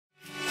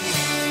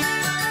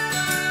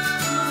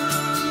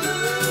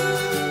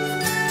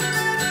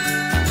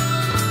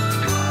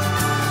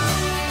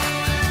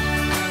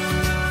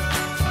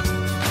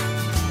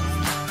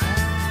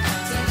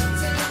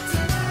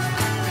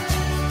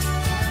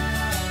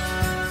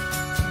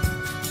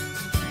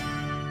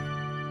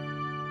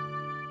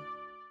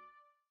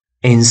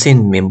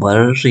NSYNC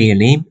member real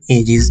name,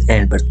 ages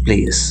and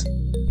birthplace.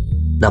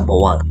 Number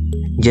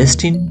 1.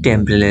 Justin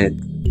Timberlake.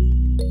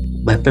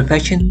 By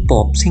profession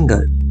pop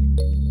singer.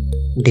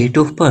 Date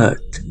of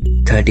birth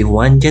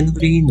 31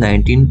 January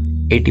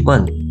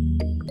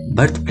 1981.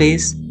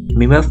 Birthplace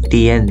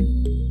Memphis.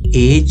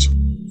 Age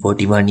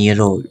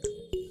 41-year-old.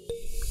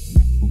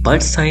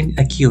 Birth sign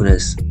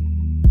Aquarius.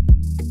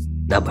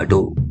 Number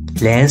 2.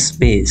 Lance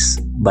Bass.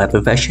 By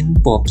profession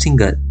pop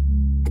singer.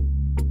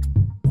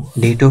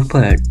 Date of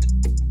birth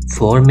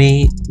 4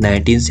 May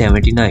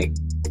 1979.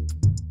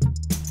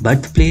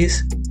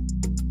 Birthplace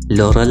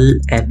Laurel,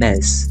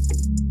 MS.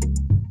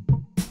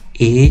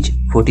 Age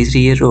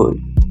 43-year-old.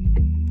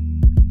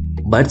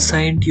 Birth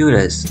sign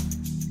Taurus.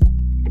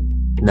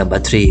 Number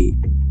 3.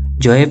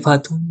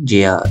 Fatone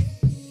Jr.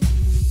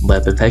 By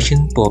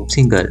profession pop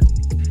singer.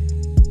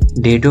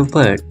 Date of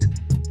birth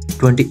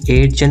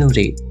 28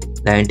 January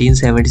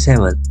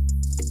 1977.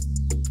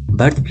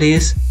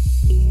 Birthplace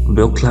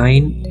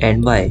Brooklyn,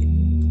 NY.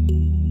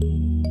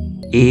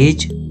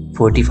 Age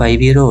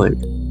 45-year-old.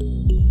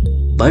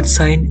 Birth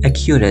sign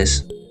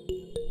Aquarius.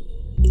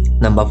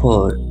 Number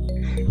 4.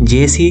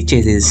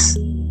 Chasez.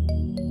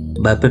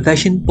 By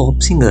profession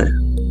pop singer.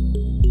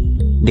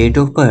 Date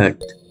of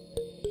birth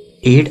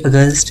 8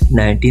 August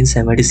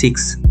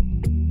 1976.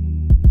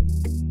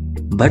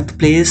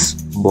 Birthplace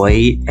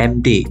Bowie,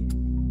 MD.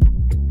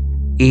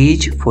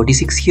 Age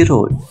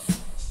 46-year-old.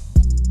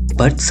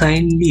 Birth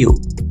sign Leo.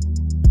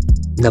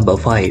 Number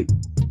 5.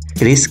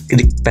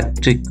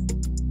 Kirkpatrick.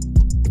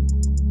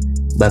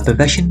 By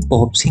profession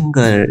pop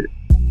singer.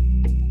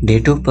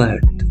 Date of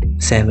birth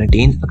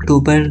 17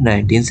 October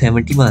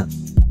 1971.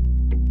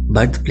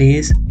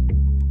 Birthplace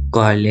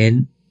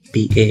Clarion,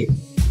 PA.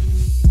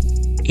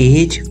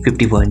 Age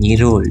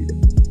 51-year-old.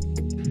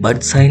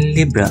 Birth sign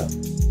Libra.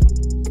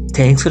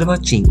 Thanks for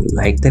watching.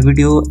 Like the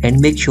video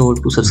and make sure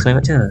to subscribe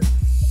my channel.